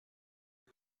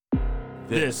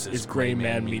This is Gray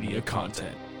Man Media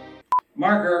content.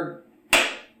 Marker.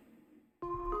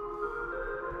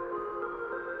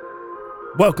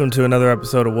 Welcome to another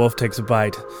episode of Wolf Takes a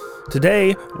Bite.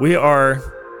 Today, we are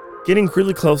getting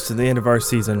really close to the end of our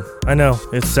season. I know,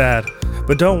 it's sad,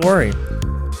 but don't worry.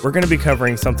 We're going to be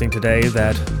covering something today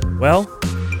that, well,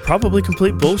 probably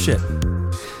complete bullshit.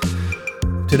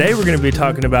 Today, we're going to be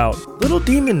talking about little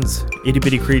demons,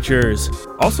 itty-bitty creatures,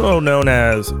 also known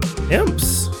as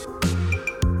imps.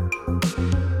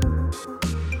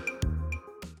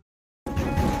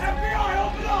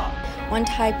 One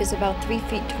type is about 3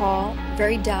 feet tall,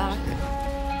 very dark.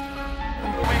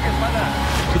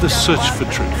 To the search for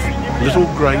truth, little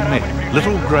grey men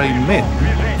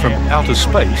from outer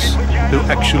space who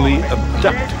actually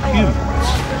abduct humans.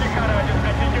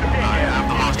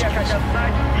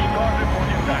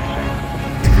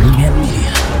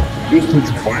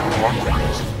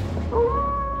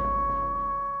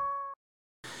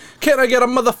 Can I get a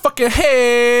motherfucking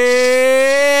head?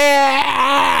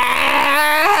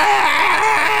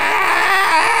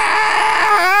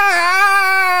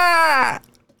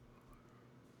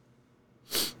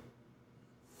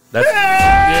 That's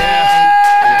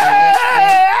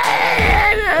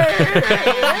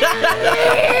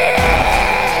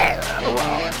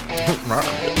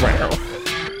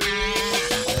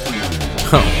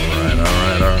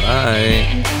Alright.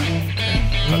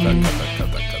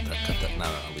 Cut that. No,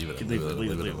 leave it.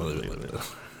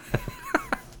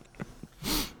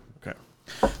 Okay.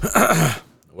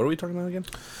 What are we talking about again?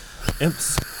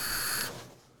 Imps.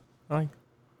 Hi.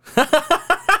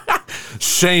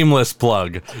 Shameless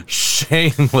plug.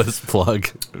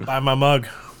 Buy my mug.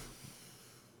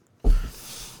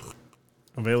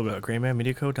 Available at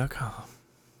graymanmediaco.com.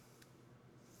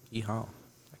 Yeehaw.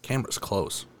 That camera's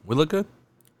close. We look good?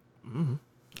 Mm-hmm.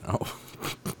 Oh.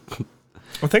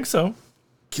 I think so.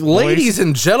 Ladies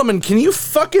and gentlemen, can you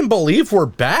fucking believe we're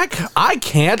back? I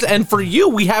can't, and for you,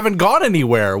 we haven't gone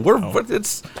anywhere.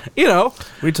 It's, you know.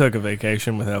 We took a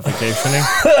vacation without vacationing.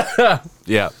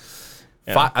 Yeah.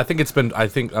 Yeah.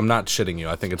 I'm not shitting you.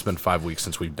 I think it's been 5 weeks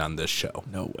since we've done this show.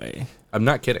 No way. I'm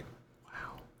not kidding.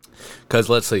 Wow. Because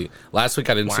let's see. Last week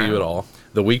I didn't see you at all.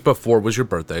 The week before was your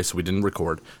birthday, so we didn't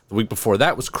record. The week before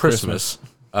that was Christmas.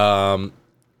 And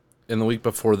the week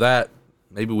before that,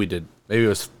 maybe we did.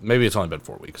 Maybe it's only been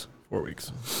 4 weeks. 4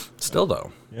 weeks. Still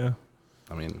though. Yeah.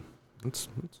 I mean, I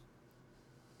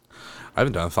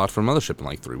haven't done a Thought for Mothership in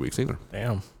like 3 weeks either.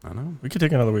 Damn. I know. We could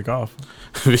take another week off.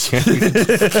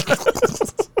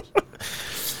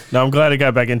 No, I'm glad I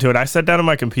got back into it. I sat down on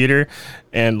my computer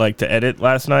and to edit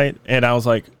last night, and I was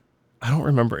like, I don't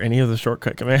remember any of the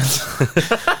shortcut commands.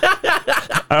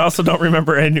 I also don't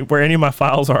remember where any of my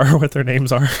files are or what their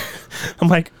names are. I'm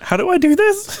like, how do I do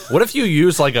this? What if you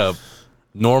use like a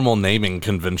normal naming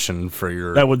convention for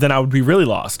your... Then I would be really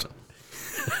lost.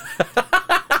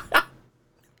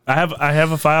 I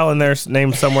have a file in there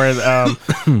named somewhere.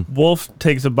 Wolf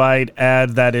Takes a Bite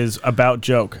ad that is about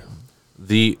joke.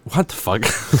 What the fuck?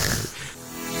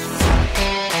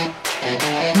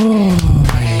 Oh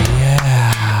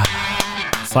yeah,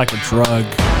 it's like a drug.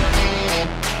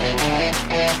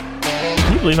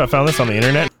 Can you believe I found this on the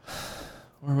internet?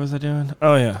 Where was I doing?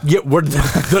 Oh yeah. Yeah, we're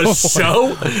the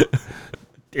show.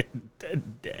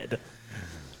 Dead.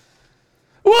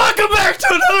 Welcome back to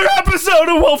another episode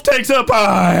of Wolf Takes a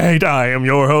Bite. I am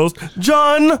your host,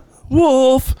 John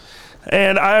Wolf,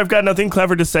 and I've got nothing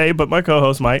clever to say, but my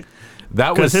co-host might.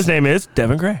 Because his name is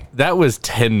Devin Gray. That was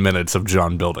 10 minutes of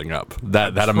John building up.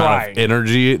 That amount of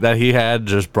energy that he had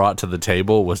just brought to the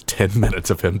table was 10 minutes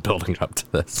of him building up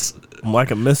to this. I'm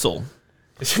like a missile.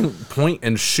 Point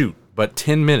and shoot, but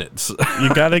 10 minutes.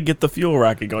 You got to get the fuel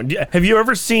rocket going. Have you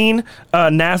ever seen a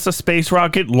NASA space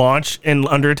rocket launch in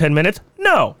under 10 minutes?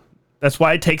 No. That's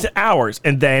why it takes hours.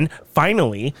 And then,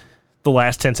 finally, the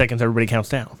last 10 seconds, everybody counts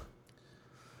down.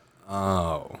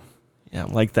 Oh. Yeah,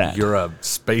 like that. You're a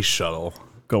space shuttle.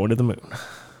 Going to the moon.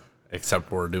 Except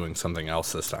we're doing something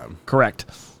else this time. Correct.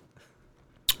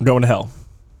 Going to hell.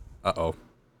 Uh-oh.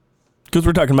 Because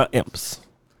we're talking about imps.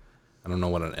 I don't know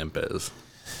what an imp is.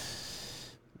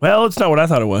 Well, it's not what I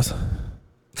thought it was.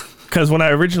 Because when I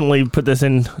originally put this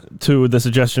into the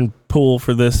suggestion pool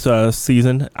for this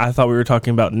season, I thought we were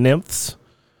talking about nymphs.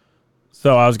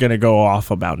 So I was going to go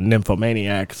off about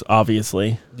nymphomaniacs,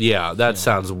 obviously. Yeah, that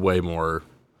sounds way more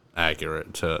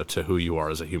accurate to who you are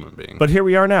as a human being. But here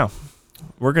we are now.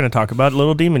 We're going to talk about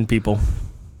little demon people.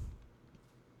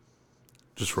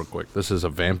 Just real quick, this is a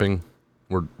vamping.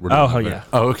 We're oh, yeah.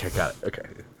 Oh, okay, got it. Okay.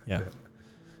 Yeah.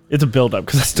 It's a build-up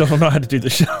because I still don't know how to do the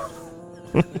show.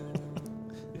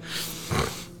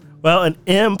 Well, an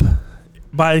imp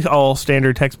by all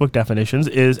standard textbook definitions,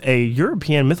 is a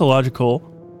European mythological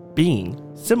being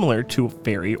similar to a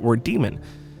fairy or demon.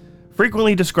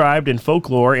 Frequently described in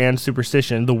folklore and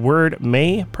superstition, the word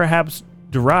may perhaps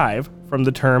derive from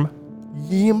the term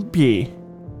Yimpe.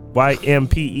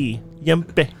 Y-M-P-E.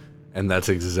 Yimpe. And that's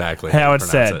exactly how you it's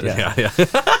pronounce said. it.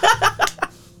 Yeah.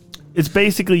 It's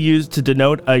basically used to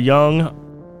denote a young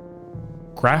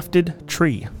grafted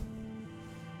tree.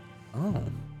 Oh.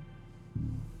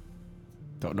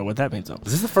 Don't know what that means, though.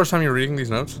 Is this the first time you're reading these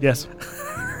notes? Yes.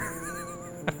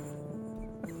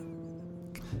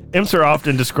 Imps are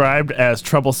often described as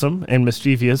troublesome and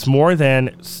mischievous, more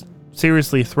than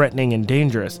seriously threatening and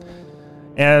dangerous.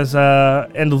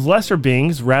 And lesser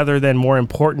beings, rather than more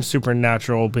important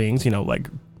supernatural beings, like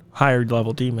higher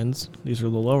level demons. These are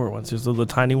the lower ones. These are the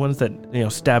tiny ones that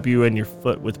stab you in your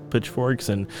foot with pitchforks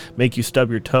and make you stub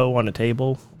your toe on a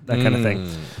table, that kind of thing.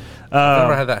 I've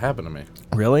never had that happen to me.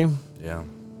 Really? Yeah.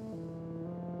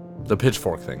 The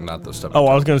pitchfork thing, not the stuff. Oh,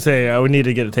 I was going to say I would need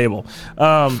to get a table.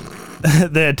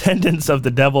 The attendants of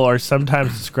the devil are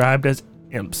sometimes described as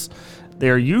imps. They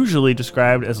are usually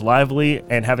described as lively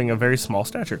and having a very small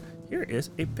stature. Here is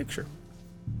a picture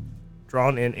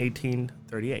drawn in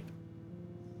 1838.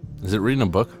 Is it reading a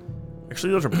book?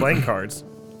 Actually, those are playing cards.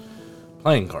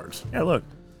 Playing cards. Yeah, look.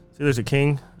 See, there's a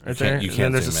king right there. You And can't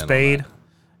then there's a zoom in on spade. that.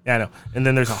 Yeah, I know. And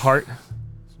then there's a heart.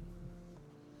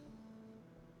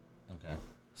 Okay.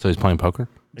 So he's playing poker?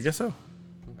 I guess so.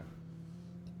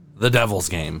 The devil's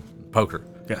game. Poker.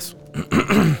 Yes.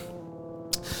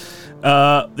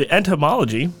 The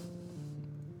etymology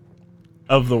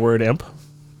of the word imp.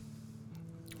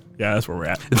 Yeah, that's where we're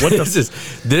at. What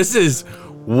This is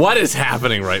what is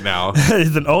happening right now.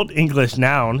 is an Old English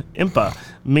noun, impa,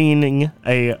 meaning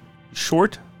a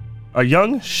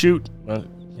young shoot. What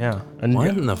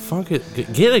in the fuck?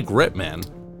 Get a grip, man.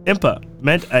 Impa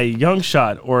meant a young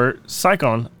shot or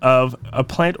scion of a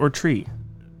plant or tree,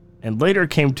 and later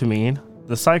came to mean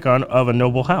the scion of a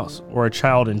noble house or a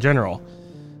child in general.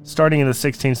 Starting in the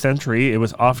 16th century, it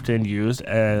was often used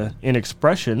in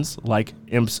expressions like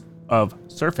imps of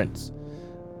serpents,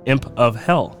 imp of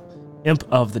hell, imp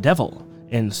of the devil,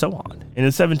 and so on. In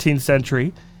the 17th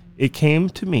century, it came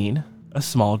to mean a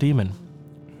small demon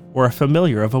or a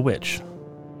familiar of a witch.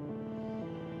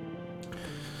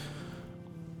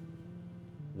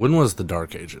 When was the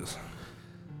Dark Ages?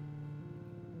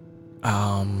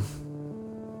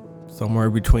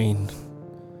 Somewhere between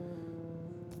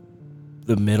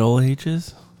the Middle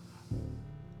Ages.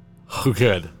 Oh,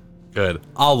 good.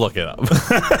 I'll look it up.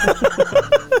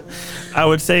 I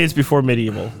would say it's before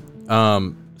medieval.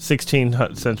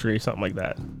 16th century, something like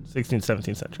that. 16th,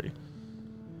 17th century.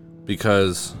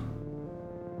 Because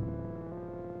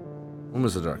when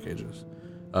was the Dark Ages?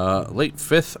 Late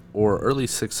 5th or early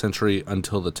 6th century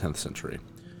until the 10th century.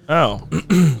 Oh.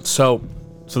 So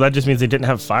that just means they didn't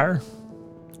have fire?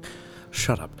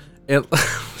 Shut up.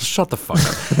 Shut the fuck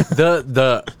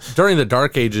up. During the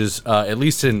Dark Ages, at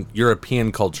least in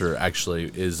European culture,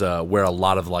 actually, is where a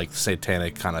lot of like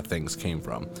satanic kind of things came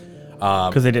from.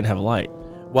 Because they didn't have light.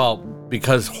 Well,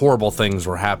 because horrible things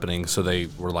were happening, so they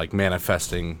were like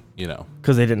manifesting,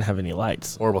 Because they didn't have any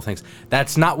lights. horrible things.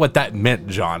 That's not what that meant,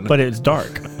 John. But it's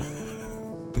dark.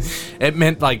 It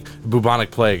meant like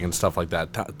bubonic plague and stuff like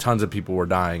that. Tons of people were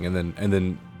dying, and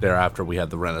then thereafter we had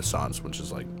the Renaissance, which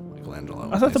is like Michelangelo.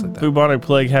 I thought the like that. bubonic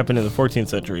plague happened in the 14th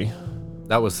century.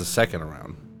 That was the second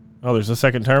round. Oh, there's a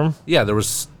second term? Yeah, there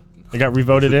was. They got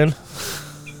revoted in?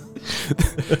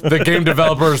 The game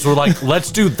developers were like,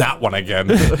 let's do that one again.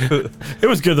 It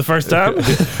was good the first time.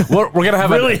 We're gonna have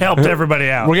Really helped everybody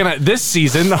out. We're gonna this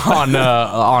season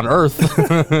on Earth.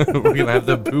 We're gonna have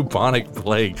the bubonic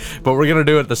plague, but we're gonna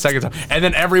do it the second time. And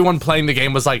then everyone playing the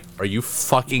game was like, "Are you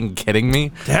fucking kidding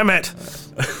me?" Damn it.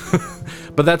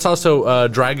 But that's also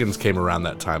dragons came around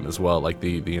that time as well, like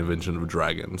the invention of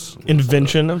dragons.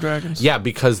 Invention of dragons? Yeah,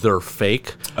 because they're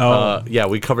fake. Oh. Yeah,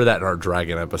 we covered that in our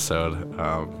dragon episode.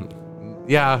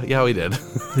 Yeah, we did.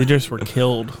 They just were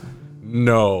killed.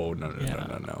 No.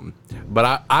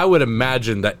 But I would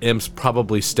imagine that imps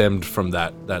probably stemmed from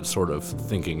that sort of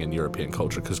thinking in European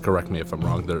culture. Because correct me if I'm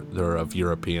wrong, they're of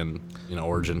European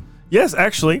origin. Yes,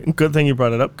 actually. Good thing you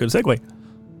brought it up. Good segue.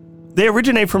 They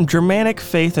originate from Germanic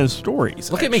faith and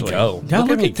stories. Look at me go. Yeah,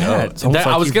 look at that. It's almost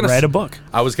like you've read a book.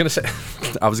 I was gonna say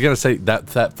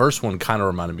that first one kind of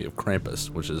reminded me of Krampus,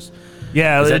 which is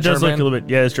Yeah, that it does look German? a little bit.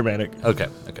 Yeah, it's Germanic. okay.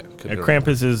 Yeah,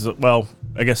 Krampus is,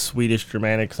 I guess Swedish,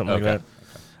 Germanic, something Okay. like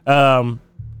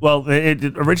that.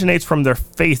 It originates from their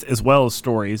faith as well as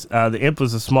stories. The imp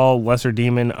was a small, lesser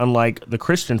demon, unlike the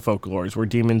Christian folklores, where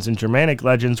demons in Germanic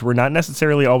legends were not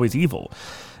necessarily always evil.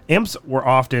 Imps were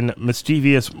often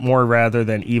mischievous more rather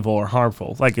than evil or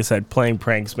harmful. Like I said, playing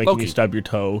pranks, making you stub your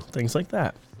toe, things like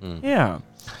that. Yeah.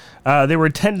 They were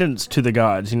attendants to the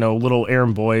gods, little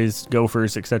errand boys,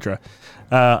 gophers, etc.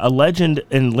 A legend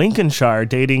in Lincolnshire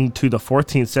dating to the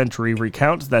 14th century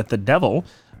recounts that the devil,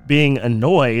 being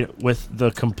annoyed with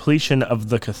the completion of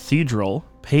the cathedral,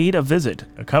 paid a visit,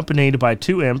 accompanied by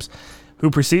 2 imps who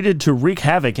proceeded to wreak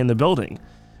havoc in the building.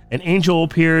 An angel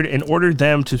appeared and ordered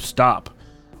them to stop.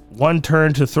 One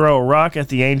turned to throw a rock at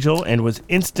the angel and was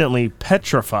instantly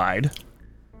petrified.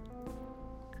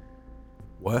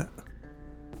 What?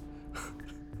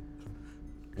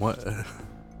 What?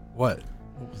 What?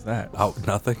 What was that? Oh,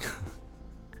 nothing.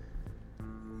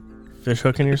 Fish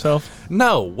hooking yourself?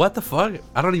 No, what the fuck?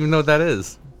 I don't even know what that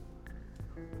is.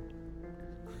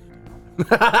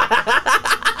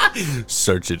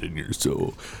 Search it in your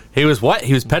soul. He was what?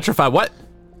 He was petrified. What?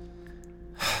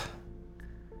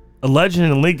 A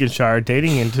legend in Lincolnshire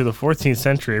dating into the 14th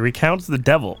century recounts the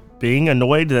devil being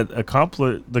annoyed at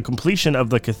the completion of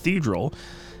the cathedral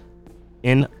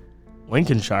in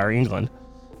Lincolnshire, England.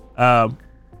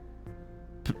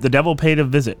 The devil paid a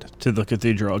visit to the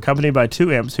cathedral, accompanied by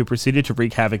 2 imps who proceeded to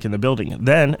wreak havoc in the building.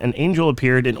 Then an angel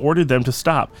appeared and ordered them to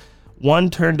stop. One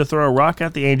turned to throw a rock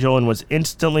at the angel and was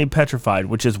instantly petrified,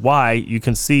 which is why you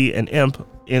can see an imp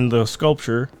in the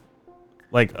sculpture,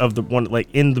 like of the one, like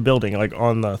in the building, like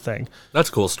on the thing. That's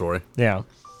a cool story. Yeah.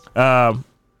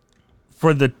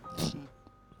 For the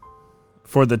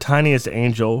tiniest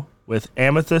angel with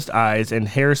amethyst eyes and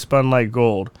hair spun like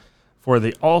gold, for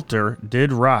the altar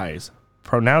did rise,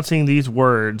 pronouncing these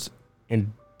words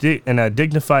in a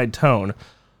dignified tone,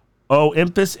 "O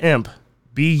impus imp,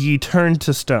 be ye turned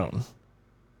to stone,"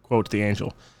 quote the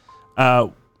angel.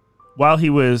 While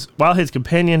his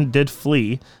companion did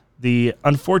flee, the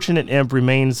unfortunate imp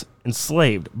remains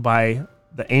enslaved by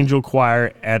the angel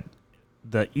choir at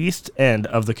the east end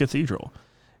of the cathedral.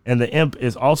 And the imp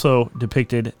is also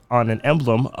depicted on an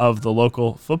emblem of the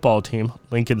local football team,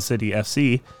 Lincoln City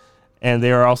FC, and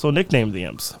they are also nicknamed the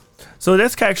Imps. So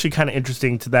that's actually kind of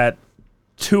interesting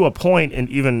to a point, and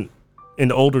even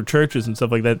in older churches and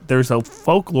stuff like that, there's a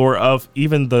folklore of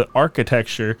even the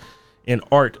architecture and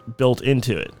art built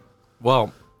into it.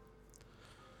 Well,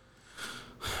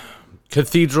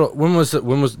 cathedral, when was it?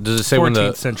 Does it say 14th when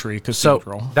the century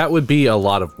cathedral? So that would be a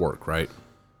lot of work, right?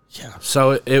 Yeah.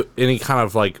 So any kind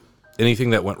of like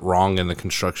anything that went wrong in the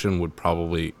construction would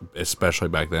probably, especially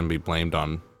back then, be blamed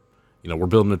on, we're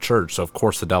building a church, so of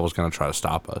course the devil's going to try to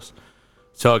stop us.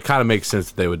 So it kind of makes sense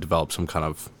that they would develop some kind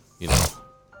of,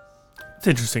 It's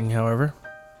interesting, however.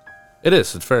 It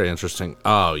is. It's very interesting.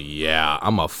 Oh yeah,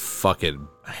 I'm a fucking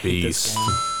beast.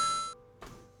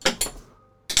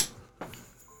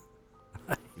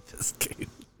 I hate this game.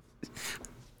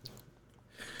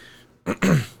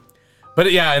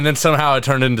 But yeah, and then somehow it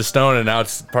turned into stone, and now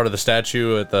it's part of the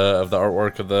statue of the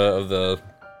artwork of the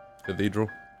cathedral.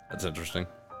 That's interesting.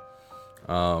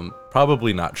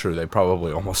 Probably not true. They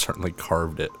probably almost certainly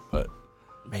carved it, but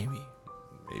Maybe.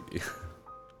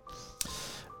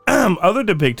 Other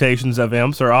depictions of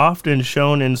imps are often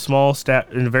shown in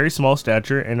very small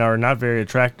stature and are not very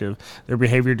attractive. Their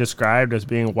behavior described as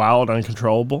being wild,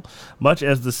 uncontrollable, much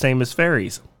as the same as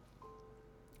fairies.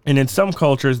 And in some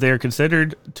cultures, they are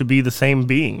considered to be the same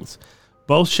beings,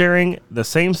 both sharing the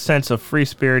same sense of free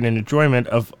spirit and enjoyment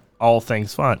of all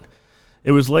things fun.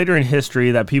 It was later in history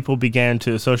that people began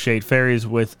to associate fairies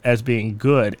as being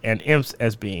good and imps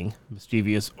as being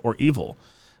mischievous or evil.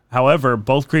 However,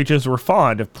 both creatures were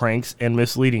fond of pranks and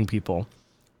misleading people.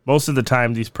 Most of the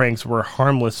time, these pranks were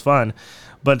harmless fun,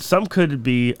 but some could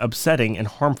be upsetting and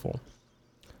harmful,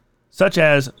 such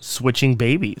as switching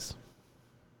babies.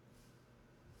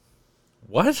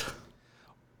 what?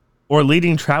 Or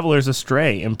leading travelers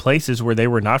astray in places where they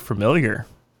were not familiar.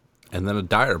 And then a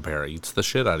dire bear eats the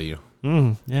shit out of you.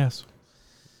 Yes.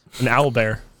 An owl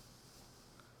bear.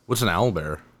 What's an owl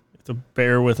bear? It's a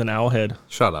bear with an owl head.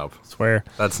 Shut up. I swear.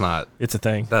 That's not It's a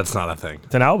thing. a thing.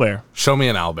 It's an owl bear. Show me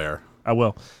an owl bear. I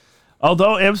will.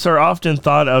 Although imps are often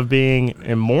thought of being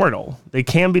immortal, they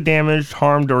can be damaged,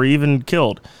 harmed, or even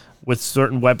killed with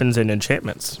certain weapons and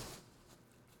enchantments.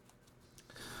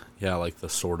 Yeah, like the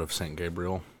sword of Saint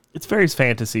Gabriel. It's very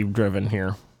fantasy driven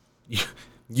here.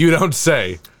 You don't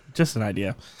say. Just an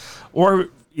idea. Or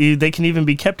they can even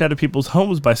be kept out of people's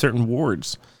homes by certain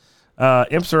wards.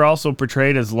 Imps are also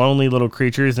portrayed as lonely little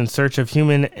creatures in search of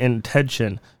human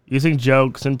attention, using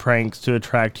jokes and pranks to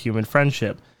attract human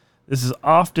friendship. This is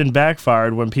often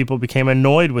backfired when people became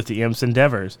annoyed with the imp's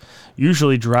endeavors,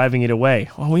 usually driving it away.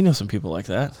 Well, we know some people like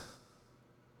that.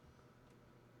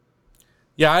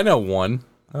 Yeah, I know one.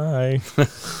 Hi.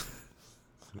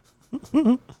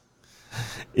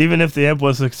 Even if the imp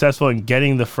was successful in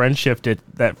getting the friendship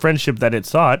that it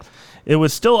sought, it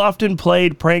was still often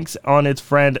played pranks on its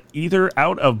friend either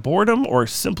out of boredom or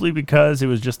simply because it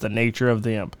was just the nature of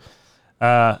the imp.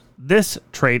 This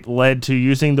trait led to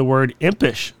using the word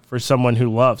impish for someone who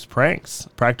loves pranks,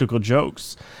 practical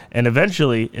jokes, and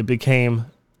eventually it came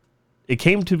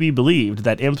to be believed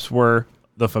that imps were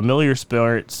the familiar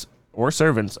spirits or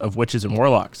servants of witches and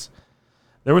warlocks.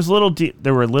 There were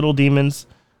little demons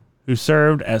who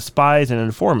served as spies and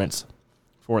informants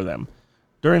for them.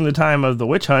 During the time of the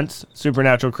witch hunts,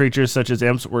 supernatural creatures such as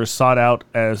imps were sought out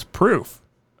as proof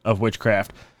of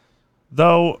witchcraft,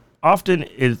 though often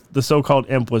the so-called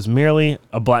imp was merely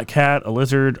a black cat, a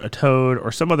lizard, a toad,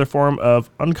 or some other form of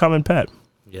uncommon pet.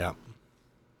 Yeah.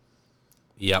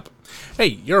 Yep. Hey,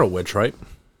 you're a witch, right?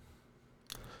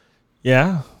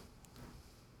 Yeah.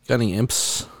 Got any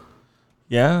imps?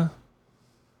 Yeah,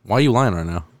 Why are you lying right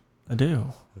now? I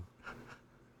do.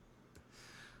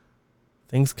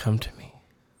 Things come to me.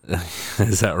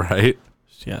 Is that right?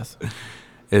 Yes.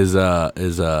 Is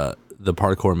the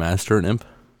parkour master an imp?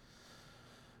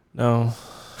 No.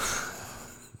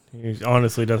 He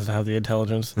honestly doesn't have the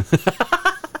intelligence.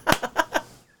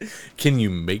 Can you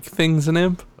make things an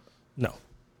imp? No.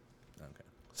 Okay.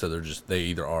 So they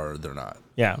either are or they're not.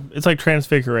 Yeah, it's like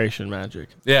transfiguration magic.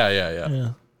 Yeah.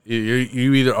 Yeah.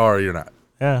 You either are or you're not.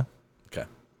 Yeah. Okay.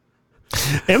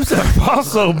 Imps have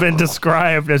also been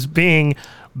described as being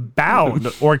bound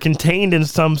or contained in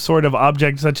some sort of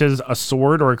object such as a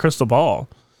sword or a crystal ball.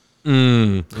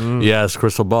 Yes,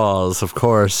 crystal balls, of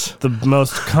course. The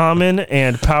most common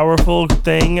and powerful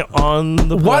thing on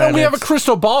the planet. Why don't we have a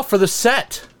crystal ball for the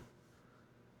set?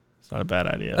 It's not a bad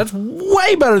idea. That's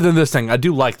way better than this thing. I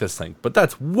do like this thing, but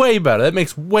that's way better. That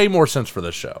makes way more sense for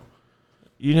this show.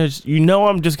 You know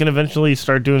I'm just going to eventually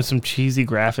start doing some cheesy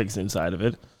graphics inside of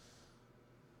it.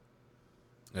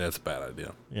 Yeah, that's a bad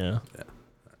idea. Yeah.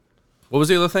 What was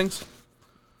the other things?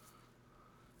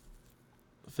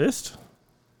 Fist?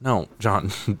 No,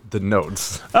 John, the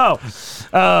notes.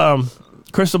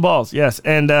 Crystal balls, yes.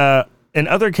 And in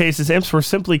other cases, imps were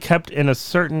simply kept in a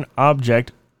certain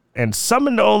object and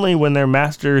summoned only when their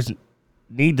masters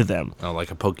needed them. Oh,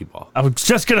 like a Pokeball. I was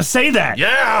just going to say that.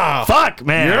 Yeah! Fuck,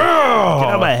 man. Yeah! Get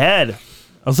out of my head.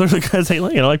 I was literally going to say,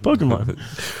 I like Pokemon.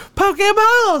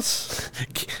 Pokeballs!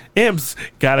 Imps,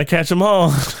 gotta catch them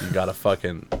all. You gotta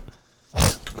fucking...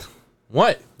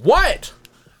 What? What?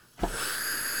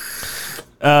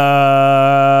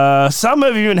 Some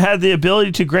have even had the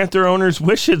ability to grant their owners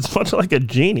wishes, much like a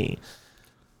genie.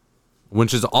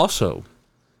 Which is also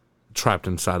trapped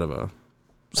inside of a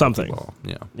Something. ball.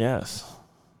 Yeah. Yes.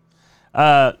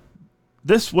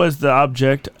 This was the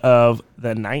object of the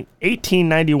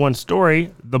 1891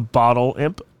 story, The Bottle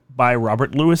Imp, by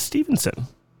Robert Louis Stevenson.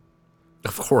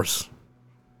 Of course.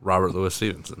 Robert Louis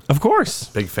Stevenson. Of course.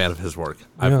 Big fan of his work.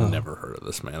 Yeah. I've never heard of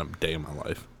this man a day in my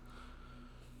life.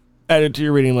 Add it to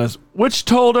your reading list. Which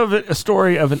told of it a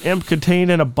story of an imp contained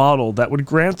in a bottle that would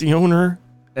grant the owner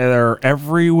their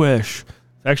every wish.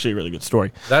 It's actually a really good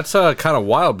story. That's kind of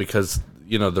wild because,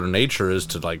 their nature is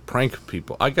to, like, prank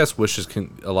people. I guess wishes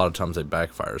can, a lot of times they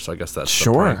backfire, so I guess that's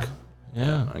the prank.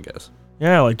 Yeah. I guess.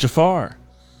 Yeah, like Jafar.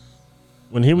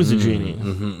 When he was a genie.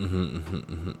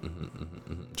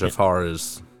 Jafar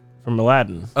is... From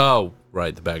Aladdin. Oh,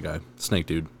 right, the bad guy. Snake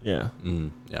dude. Yeah.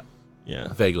 Yeah. Yeah.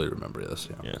 Vaguely remember this,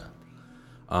 Yeah.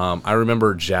 I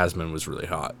remember Jasmine was really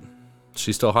hot.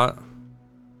 She's still hot?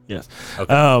 Yes.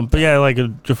 Okay. But yeah,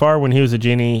 like Jafar when he was a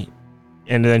genie,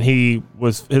 and then his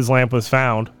lamp was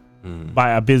found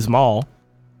by Abysmal.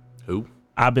 Who?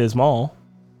 Abysmal.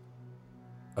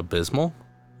 Abysmal?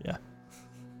 Yeah.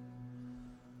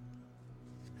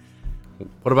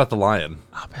 What about the lion?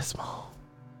 Abysmal.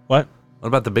 What? What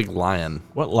about the big lion?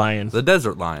 What lion? The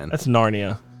desert lion. That's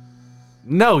Narnia.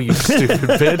 No, you stupid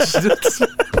bitch.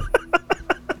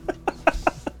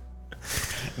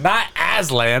 Not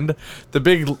Aslan. The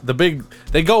big,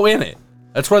 they go in it.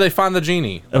 That's where they find the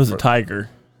genie. That was a tiger.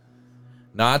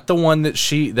 Not the one that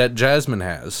Jasmine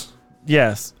has.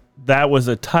 Yes, that was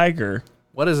a tiger.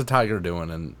 What is a tiger doing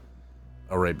in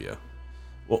Arabia?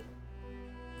 Well,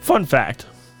 fun fact.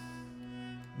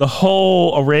 The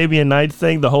whole Arabian Nights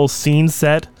thing, the whole scene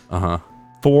set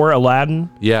for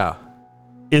Aladdin Yeah.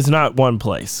 is not one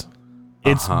place.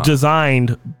 It's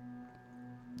designed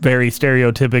very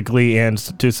stereotypically and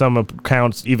to some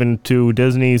accounts even to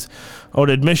Disney's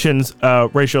own admissions,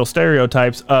 racial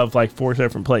stereotypes of like 4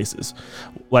 different places.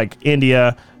 Like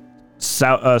India,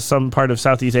 some part of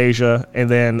Southeast Asia, and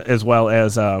then as well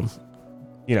as, I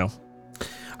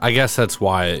guess that's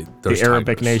why there's the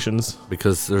Arabic tigers. nations.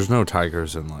 Because there's no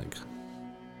tigers in like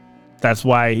That's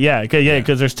why, yeah,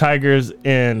 because there's tigers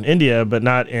in India, but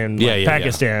not in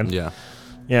Pakistan. Yeah.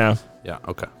 Yeah. Yeah.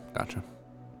 Okay. Gotcha.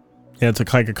 Yeah, it's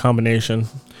like a combination.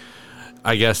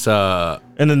 I guess. And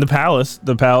then the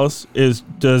palace is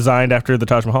designed after the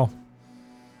Taj Mahal.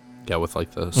 Yeah, with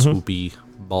like the swoopy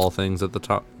ball things at the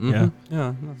top. Yeah.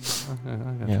 Yeah. I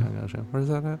gotcha. Where's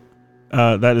that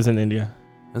at? That is in India.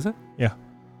 Is it? Yeah.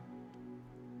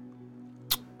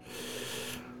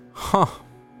 Huh.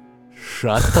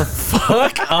 Shut the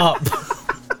fuck up.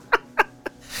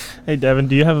 Hey, Devin,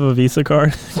 do you have a Visa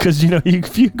card? Because,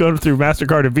 if you go through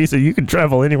MasterCard or Visa, you can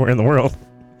travel anywhere in the world.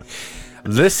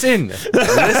 Listen.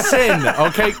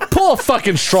 Okay, pull a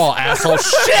fucking straw, asshole.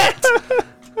 Shit.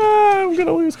 I'm going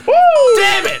to lose. Woo!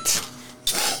 Damn it.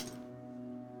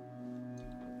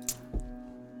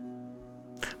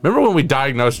 Remember when we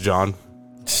diagnosed John?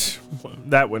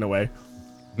 That went away.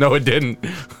 No, it didn't.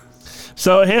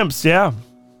 So, Imps, yeah.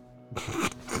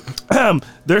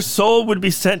 Their soul would be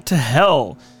sent to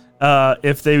hell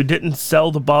if they didn't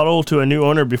sell the bottle to a new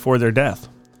owner before their death.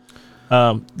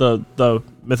 The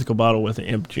mythical bottle with an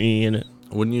imp genie in it.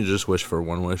 Wouldn't you just wish for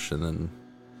one wish and then...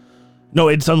 No,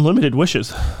 it's unlimited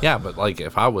wishes. Yeah, but like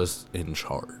if I was in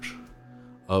charge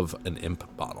of an imp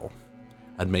bottle,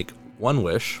 I'd make one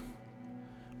wish,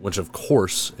 which of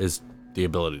course is the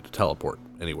ability to teleport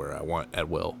anywhere I want at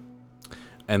will,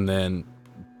 and then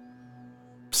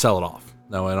sell it off.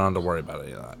 No, I don't have to worry about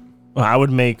any of that. Well, I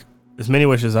would make as many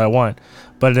wishes as I want,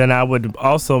 but then I would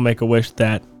also make a wish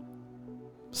that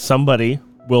somebody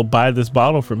will buy this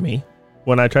bottle from me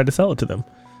when I try to sell it to them.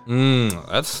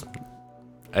 That's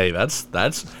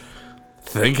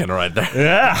thinking right there.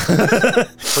 Yeah.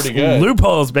 Pretty good.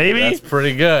 Loopholes, baby. That's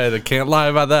pretty good. I can't lie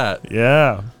about that.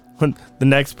 Yeah. When the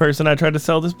next person I try to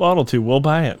sell this bottle to will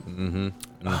buy it.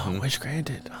 Oh, wish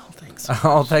granted. Oh, thanks.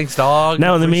 Oh, thanks, dog.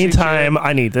 Now, in the meantime,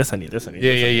 I need this. I need this. Yeah.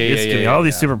 Give me all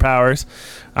these superpowers.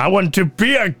 I want to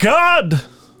be a god.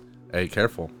 Hey,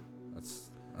 careful.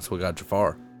 That's what got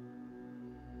Jafar.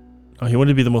 Oh, he wanted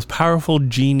to be the most powerful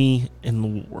genie in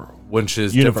the world. Which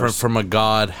is Universe. different from a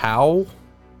god. How?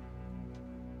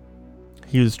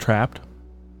 He was trapped.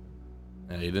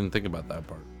 Yeah, you didn't think about that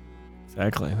part.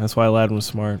 Exactly. That's why Aladdin was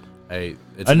smart. Hey,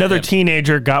 it's another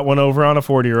teenager got one over on a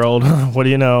 40-year-old. What do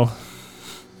you know?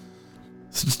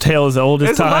 This tale is old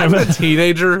as time. Is a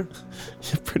teenager?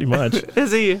 Pretty much.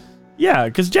 Is he? Yeah,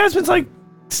 because Jasmine's like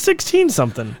 16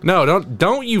 something. No,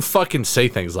 don't you fucking say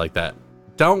things like that.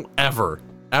 Don't ever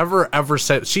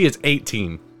say she is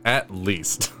 18 at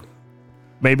least.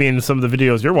 Maybe in some of the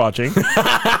videos you're watching.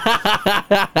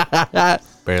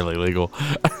 Barely legal.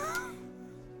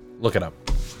 Look it up.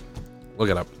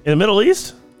 In the Middle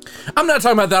East? I'm not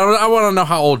talking about that. I want to know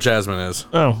how old Jasmine is.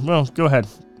 Oh, well, go ahead.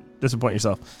 Disappoint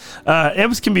yourself.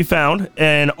 Imps can be found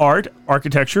in art,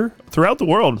 architecture throughout the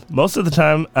world. Most of the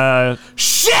time,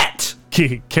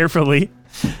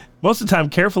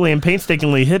 carefully and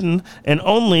painstakingly hidden, and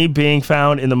only being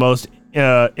found in the most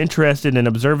interested and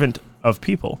observant of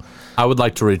people. I would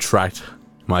like to retract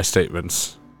my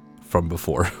statements from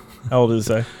before. How old did it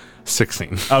say?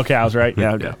 16. Okay, I was right.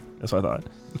 Yeah, okay. Yeah. That's what I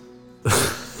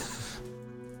thought.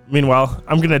 Meanwhile,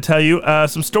 I'm going to tell you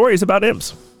some stories about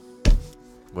imps.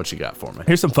 What you got for me?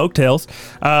 Here's some folk tales.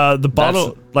 The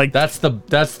bottle, that's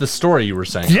the story you were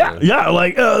saying. Yeah,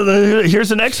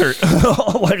 here's an excerpt.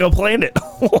 Like I planned it.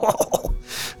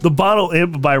 The Bottle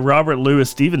Imp by Robert Louis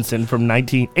Stevenson from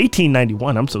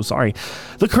 1891. I'm so sorry.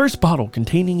 The cursed bottle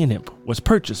containing an imp was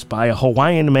purchased by a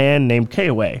Hawaiian man named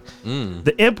Kaiway.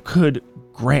 The imp could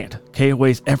grant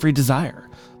Kaiway's every desire,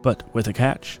 but with a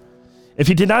catch. If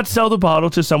he did not sell the bottle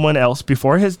to someone else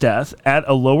before his death at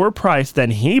a lower price than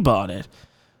he bought it,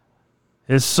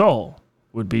 his soul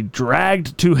would be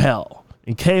dragged to hell,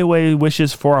 and Kaiway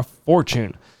wishes for a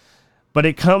fortune. But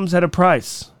it comes at a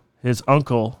price. His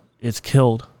uncle is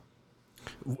killed.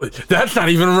 That's not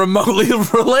even remotely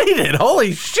related.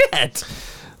 Holy shit.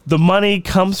 The money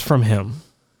comes from him.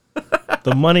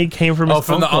 The money came from his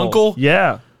uncle. Oh, from the uncle?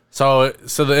 Yeah. So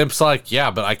the imp's like,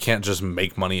 yeah, but I can't just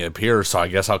make money appear, so I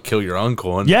guess I'll kill your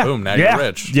uncle, and boom, now you're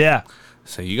rich. Yeah.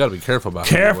 So you got to be careful about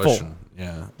Careful.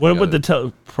 Yeah. What would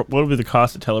the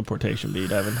cost of teleportation be,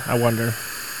 Devin? I wonder.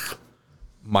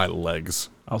 My legs.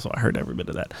 Also, I heard every bit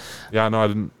of that. Yeah, no, I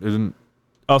didn't.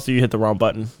 Also, you hit the wrong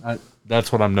button.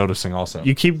 That's what I'm noticing also.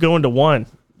 You keep going to 1.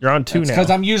 You're on 2 now. Because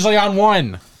I'm usually on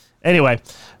 1. Anyway,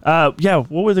 what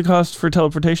would the cost for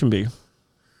teleportation be?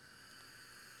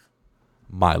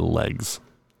 My legs.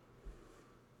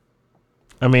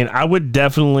 I mean, I would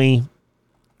definitely...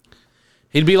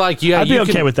 He'd be like, yeah, I'd be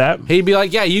okay with that. He'd be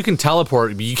like, yeah, you can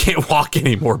teleport, but you can't walk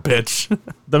anymore, bitch.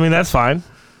 I mean, that's fine.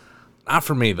 Not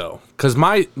for me though, because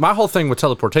my whole thing with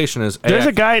teleportation is There's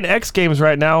a guy in X Games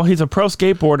right now. He's a pro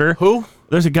skateboarder. Who?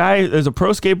 There's a pro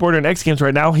skateboarder in X Games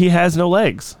right now. He has no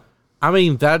legs. I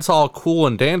mean, that's all cool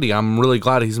and dandy. I'm really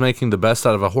glad he's making the best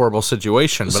out of a horrible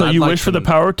situation. But So you wish for the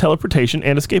power of teleportation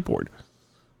and a skateboard.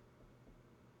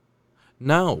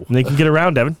 No. And they can get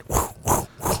around, Devin.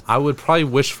 I would probably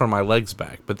wish for my legs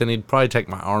back, but then he'd probably take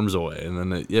my arms away, and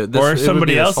then Or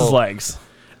somebody else's legs.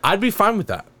 I'd be fine with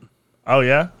that, Oh,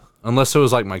 yeah? unless it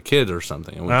was like my kid or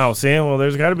something. Oh, see? Well,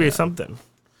 there's got to be something.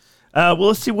 Well,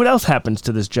 let's see what else happens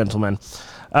to this gentleman.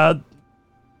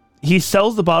 He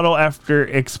sells the bottle after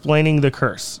explaining the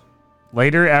curse.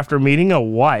 Later, after meeting a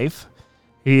wife,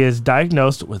 he is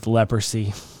diagnosed with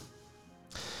leprosy.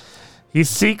 He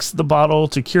seeks the bottle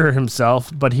to cure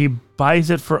himself, but he buys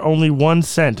it for only 1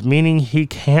 cent, meaning he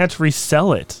can't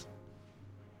resell it.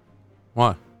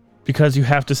 Why? Because you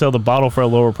have to sell the bottle for a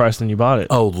lower price than you bought it.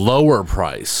 Oh, lower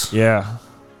price. Yeah.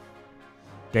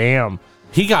 Damn.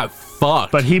 He got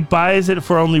fucked. But he buys it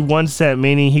for only 1 cent,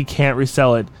 meaning he can't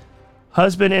resell it.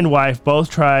 Husband and wife both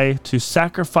try to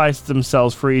sacrifice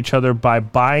themselves for each other by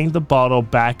buying the bottle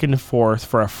back and forth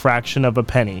for a fraction of a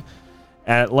penny.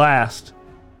 At last,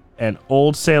 an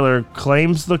old sailor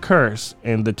claims the curse,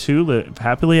 and the two live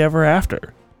happily ever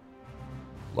after.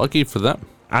 Lucky for them.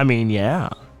 I mean, yeah.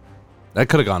 That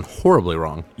could have gone horribly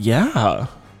wrong. Yeah.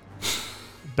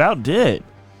 About did.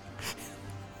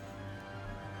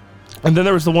 And then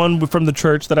there was the one from the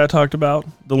church that I talked about,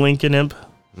 the Lincoln Imp.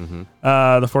 Mm-hmm.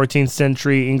 The 14th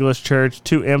century English church.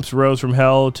 2 imps rose from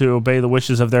hell to obey the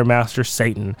wishes of their master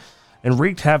Satan and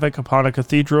wreaked havoc upon a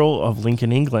cathedral of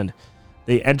Lincoln, England.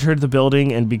 They entered the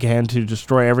building and began to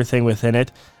destroy everything within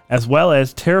it, as well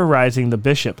as terrorizing the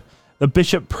bishop. The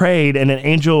bishop prayed, and an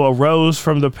angel arose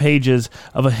from the pages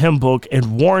of a hymn book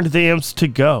and warned the imps to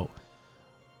go.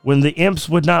 When the imps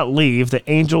would not leave, the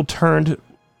angel turned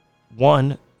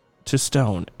one to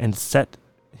stone and set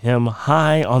him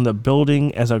high on the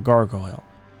building as a gargoyle,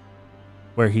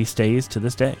 where he stays to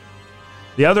this day.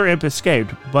 The other imp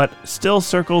escaped, but still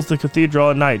circles the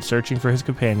cathedral at night searching for his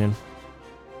companion.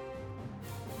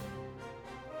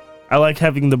 I like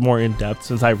having the more in-depth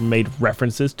since I've made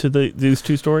references to these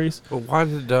 2 stories. But why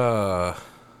did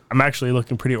I'm actually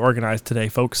looking pretty organized today,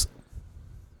 folks.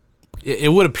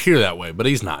 it would appear that way, but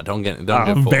he's not. Don't get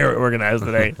I'm fooled. very organized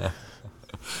today.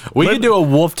 We could do a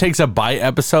Wolf Takes a Bite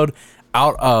episode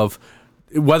out of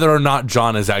whether or not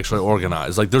John is actually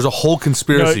organized. Like, there's a whole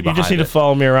conspiracy You behind just need to it.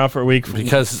 follow me around for a week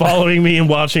Because- following me and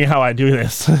watching how I do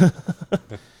this.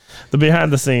 The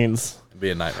behind the scenes. It'd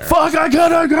be a nightmare. Fuck, I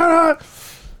got it.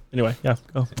 Anyway, yeah,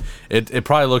 go. It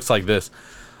probably looks like this.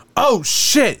 Oh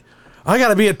shit! I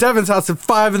gotta be at Devin's house at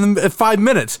 5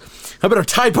 minutes. I better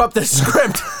type up this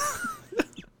script.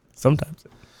 Sometimes.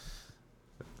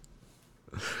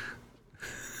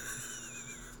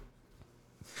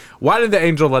 Why did the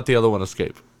angel let the other one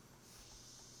escape?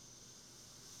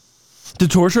 To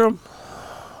torture him?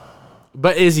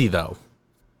 But is he though?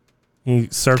 He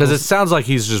Because circles it sounds like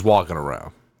he's just walking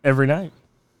around. every night.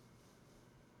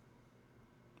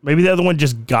 Maybe the other one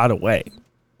just got away,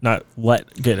 not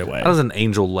let get away. How does an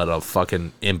angel let a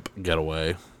fucking imp get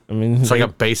away? I mean, It's like a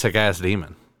basic ass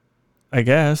demon. I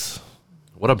guess.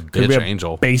 What a Could be bitch a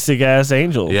angel. basic ass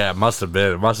angel. Yeah, it must have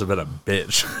been. It must have been a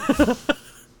bitch.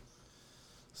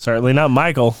 Certainly not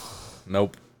Michael.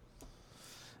 Nope.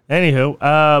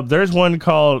 Anywho, there's one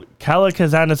called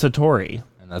Kalakazana Satori.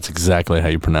 And that's exactly how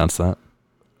you pronounce that.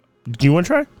 Do you want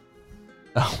to try?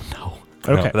 Oh no.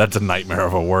 Okay. No, that's a nightmare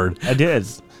of a word. It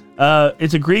is.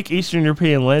 It's a Greek Eastern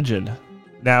European legend.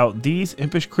 Now, these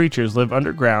impish creatures live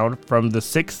underground from the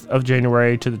 6th of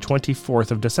January to the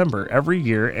 24th of December every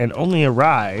year and only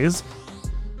arise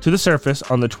to the surface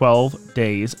on the 12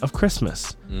 days of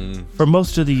Christmas. For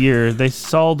most of the year, they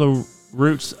saw the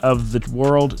roots of the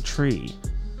world tree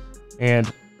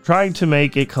and trying to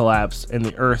make it collapse and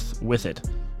the earth with it.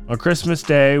 On Christmas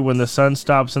Day, when the sun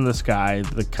stops in the sky,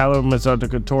 the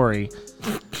Kalamazotakatori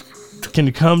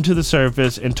can come to the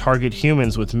surface and target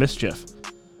humans with mischief.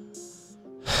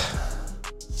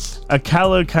 A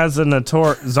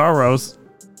Kalakazanazaros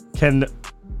can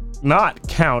not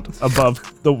count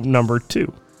above the number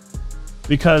 2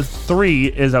 because 3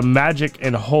 is a magic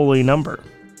and holy number.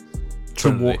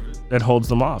 It holds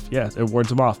them off. Yes, it wards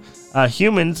them off.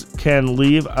 Humans can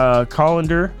leave a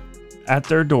colander at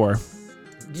their door.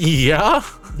 Yeah?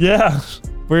 Yeah.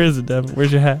 Where is it, Devin?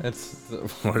 Where's your hat?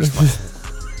 Where's my...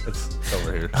 It's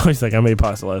over here. Oh, he's like, I made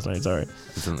pasta last night. Sorry.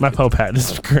 My Pope hat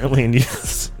is currently in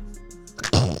use.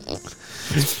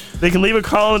 They can leave a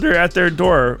colander at their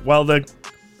door while the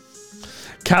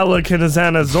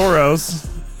Kalakazanazaros.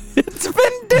 It's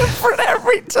been different. different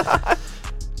every time.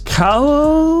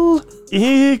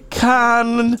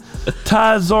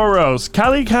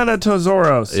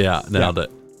 Calicantosaurus. Yeah, nailed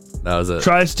it. That was it.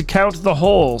 Tries to count the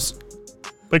holes,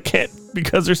 but can't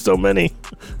because there's so many.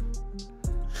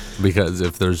 Because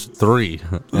if there's 3,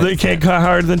 They can't count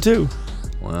harder than 2.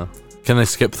 well, can they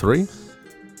skip 3?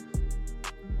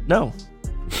 No.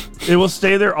 It will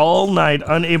stay there all night,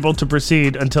 unable to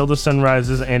proceed until the sun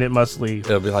rises, and it must leave.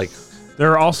 It'll be like,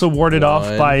 They're also warded off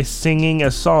 1. by singing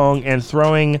a song and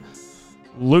throwing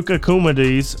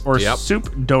lucacumides or Yep.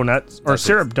 soup donuts or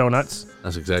syrup donuts.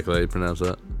 that's exactly how you pronounce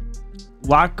that.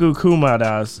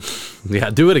 Lacucumadas.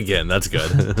 Yeah, do it again. That's good.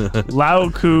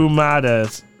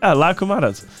 Laucumadas.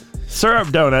 Laucumadas.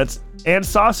 Syrup donuts and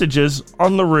sausages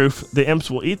on the roof. The imps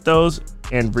will eat those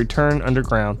and return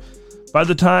underground. By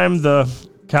the time the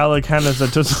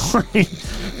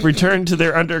Calicantosauri return to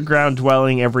their underground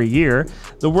dwelling every year,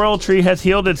 the world tree has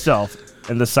healed itself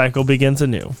and the cycle begins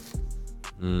anew.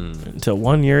 Until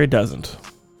one year it doesn't.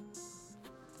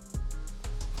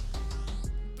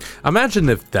 Imagine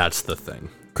if that's the thing.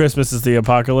 Christmas is the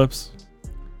apocalypse.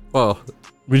 Well,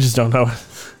 We just don't know.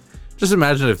 just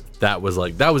imagine if that was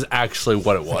actually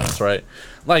what it was, right?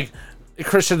 Like,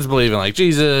 Christians believe in like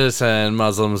Jesus, and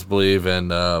Muslims believe in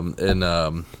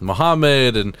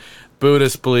Muhammad, and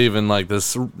Buddhists believe in like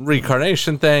this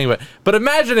reincarnation thing. But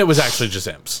imagine it was actually just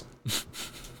imps.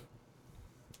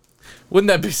 Wouldn't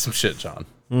that be some shit, John?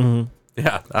 Mm-hmm.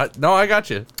 Yeah. I got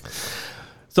you.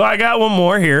 So I got one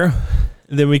more here.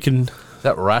 And then we can... Is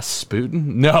that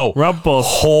Rasputin? No.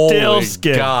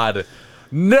 Rumpelstiltskin. Holy God.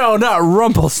 No, not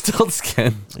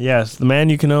Rumpelstiltskin. Yes, the man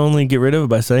you can only get rid of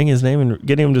by saying his name and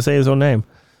getting him to say his own name.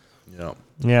 Yeah.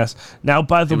 Yes. Now,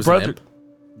 by the was an brother... imp?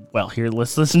 Well, here,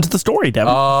 let's listen to the story,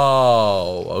 Devin.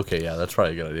 Oh, okay. Yeah, that's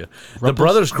probably a good idea. The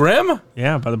Brothers Grimm?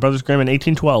 Yeah, by the Brothers Grimm in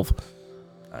 1812.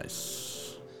 Nice.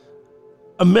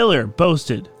 A miller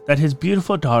boasted that his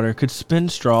beautiful daughter could spin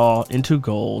straw into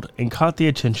gold and caught the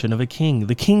attention of a king.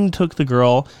 The king took the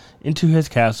girl into his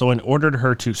castle and ordered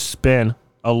her to spin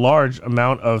a large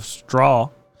amount of straw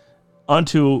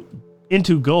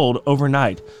into gold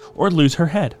overnight or lose her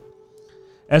head.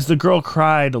 As the girl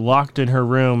cried, locked in her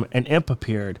room, an imp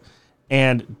appeared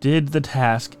and did the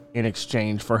task in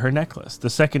exchange for her necklace. The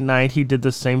second night, he did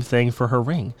the same thing for her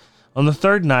ring. On the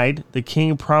third night, the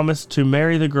king promised to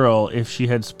marry the girl if she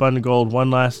had spun gold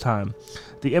one last time.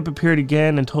 The imp appeared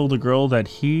again and told the girl that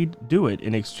he'd do it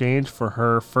in exchange for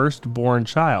her firstborn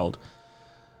child.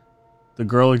 The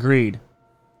girl agreed,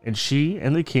 and she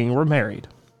and the king were married.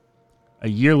 A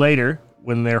year later,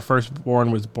 when their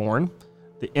firstborn was born,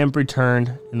 the imp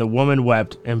returned, and the woman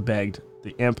wept and begged.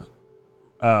 The imp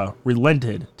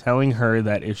relented, telling her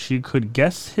that if she could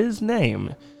guess his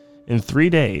name in 3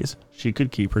 days, she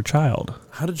could keep her child.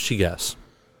 How did she guess?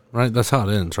 Right? That's how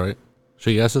it ends, right?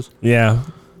 She guesses? Yeah.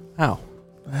 How?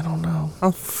 I don't know. How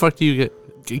the fuck do you get...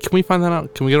 Can we find that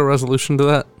out? Can we get a resolution to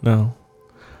that? No.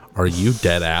 Are you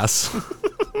dead ass?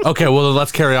 Okay, well,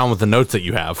 let's carry on with the notes that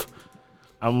you have.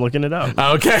 I'm looking it up.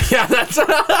 Okay, yeah, that's...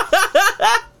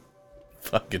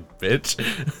 Fucking bitch.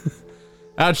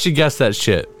 How'd she guess that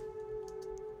shit?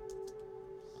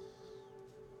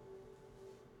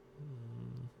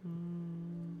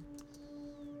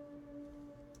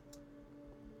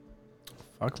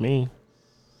 Fuck me.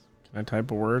 Can I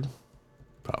type a word?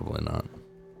 Probably not.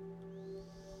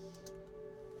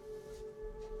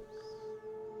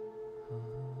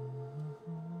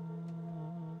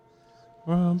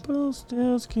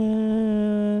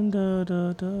 Rumpelstiltskin. Da,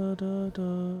 da, da, da,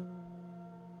 da.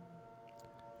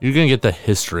 You're gonna get the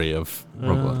history of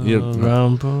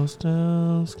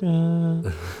Rumpelstiltskin.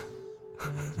 Da,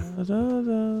 da, da,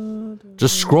 da,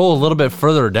 Just scroll a little bit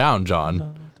further down,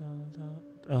 John.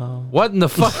 What in the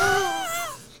fuck?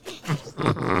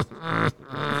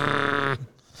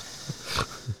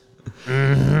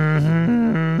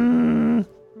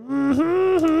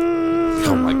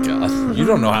 Oh my god. You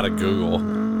don't know how to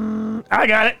Google. I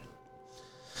got it.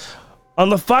 On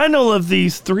the final of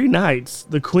these 3 nights,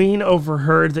 the queen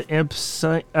overheard the imp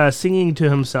singing to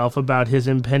himself about his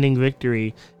impending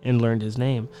victory and learned his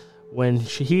name. When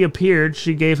he appeared,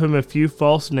 she gave him a few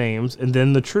false names and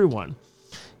then the true one.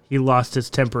 He lost his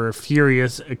temper,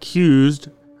 furious, accused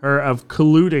her of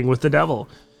colluding with the devil,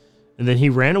 and then he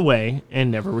ran away and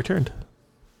never returned.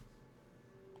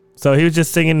 So he was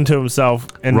just singing to himself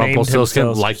and named Rumpelstiltskin,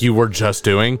 himself. like you were just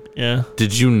doing. Yeah.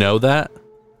 Did you know that?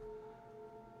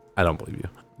 I don't believe you.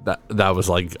 That was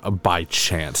like by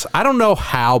chance. I don't know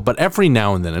how, but every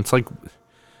now and then it's like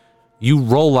you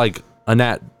roll like a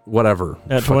nat whatever.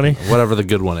 Nat 20? Whatever the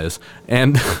good one is.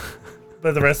 And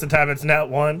But the rest of the time it's nat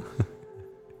 1.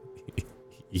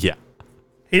 yeah.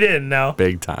 He didn't know.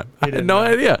 Big time. I had didn't no know.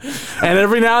 idea. And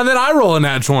every now and then I roll a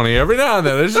nat 20. Every now and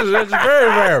then. It's very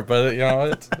rare, but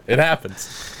it happens.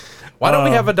 Why don't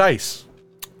we have a dice?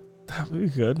 We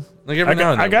could. Like every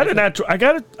now and then.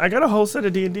 I got a whole set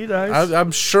of D&D dice.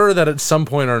 I'm sure that at some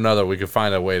point or another we could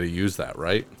find a way to use that,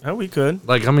 right? Oh, we could.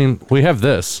 Like, I mean, we have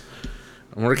this.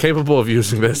 And we're capable of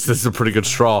using this. This is a pretty good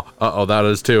straw. Uh-oh, that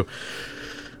is too.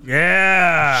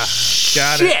 Yeah.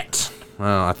 Got it. Shit!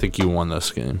 Well, I think you won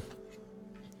this game.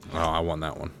 Oh, I won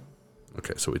that one.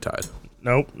 Okay, so we tied.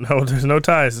 Nope. No, there's no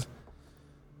ties.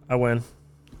 I win.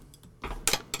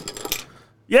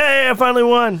 Yay, I finally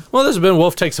won. Well, this has been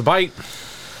Wolf Takes a Bite.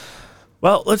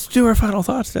 Well, let's do our final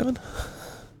thoughts, Devin.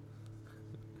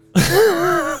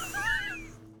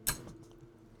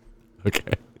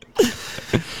 Okay.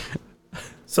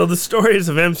 So the stories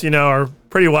of Imps, are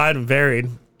pretty wide and varied.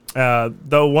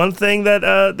 Though one thing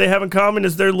that they have in common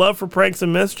is their love for pranks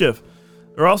and mischief.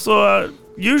 They're also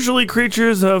usually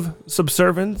creatures of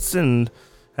subservience and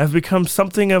have become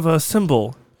something of a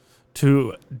symbol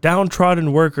to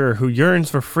downtrodden worker who yearns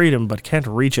for freedom but can't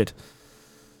reach it.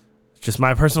 Just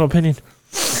my personal opinion.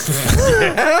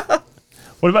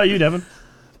 What about you, Devin?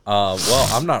 Well,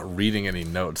 I'm not reading any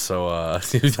notes, so I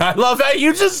love how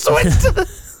you just switched to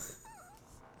the...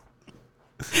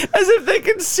 As if they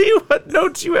can see what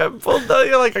notes you have pulled down.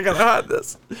 You're like, I gotta hide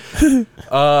this.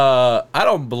 I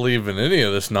don't believe in any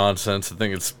of this nonsense. I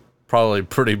think it's probably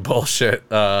pretty bullshit.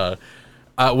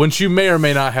 Which you may or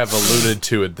may not have alluded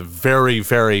to at the very,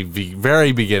 very,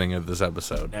 very beginning of this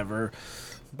episode. Never.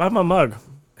 Buy my mug.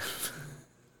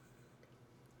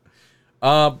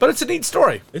 But it's a neat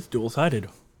story. It's dual-sided.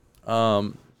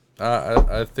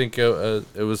 I think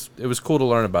it was cool to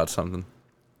learn about something.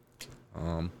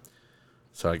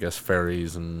 So I guess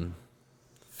fairies and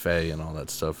fae and all that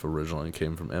stuff originally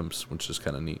came from imps, which is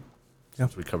kind of neat. Yeah.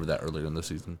 So we covered that earlier in the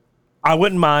season. I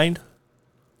wouldn't mind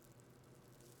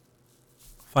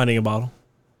finding a bottle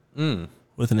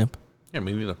with an imp. Yeah,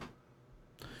 me neither.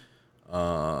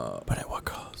 But at what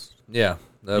cost? Yeah,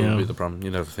 that would be the problem.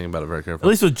 You'd have to think about it very At carefully.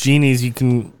 least with genies, you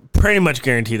can pretty much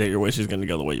guarantee that your wish is going to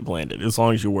go the way you planned it, as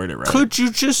long as you word it right. Could you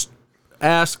just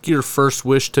ask your first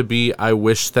wish to be, I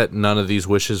wish that none of these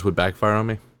wishes would backfire on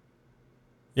me?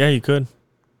 Yeah, you could.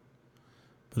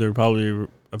 But there would probably be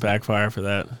a backfire for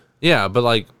that. Yeah, but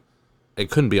like,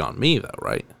 it couldn't be on me though,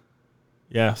 right?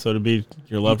 Yeah, so to be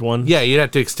your loved one? Yeah, you'd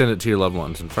have to extend it to your loved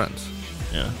ones and friends.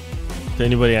 Yeah. To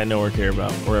anybody I know or care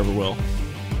about, or ever will.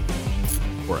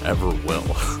 Or ever will.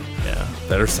 Yeah.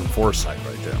 There's some foresight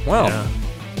right there. Well, yeah.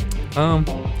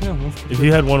 If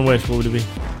you had one wish, what would it be?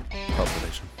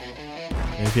 Proclamation.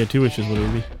 And if you had two wishes, what would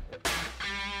it be?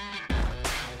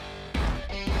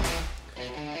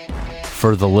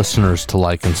 For the listeners to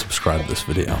like and subscribe to this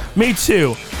video. Me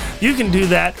too. You can do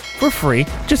that for free.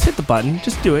 Just hit the button.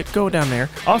 Just do it. Go down there.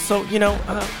 Also, you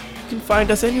can find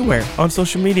us anywhere on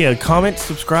social media. Comment,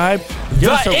 subscribe. Give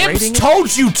us a Imps rating.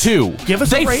 told you to. Give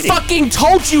us a rating. They fucking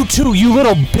told you to, you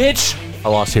little bitch. I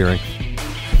lost hearing.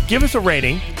 Give us a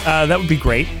rating. That would be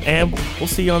great. And we'll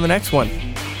see you on the next one.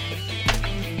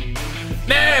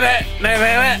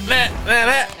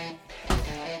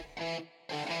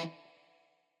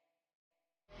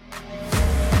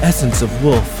 Essence of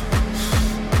wolf.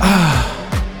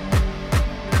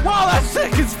 Wow, that's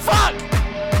sick as fuck!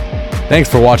 Thanks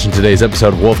for watching today's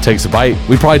episode of Wolf Takes a Bite.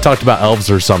 We probably talked about elves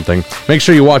or something. Make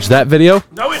sure you watch that video.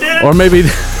 No, we didn't. Or maybe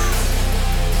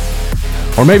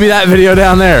that video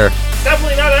down there.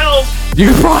 Definitely not elves. You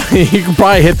can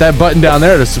probably hit that button down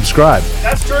there to subscribe.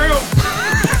 That's true.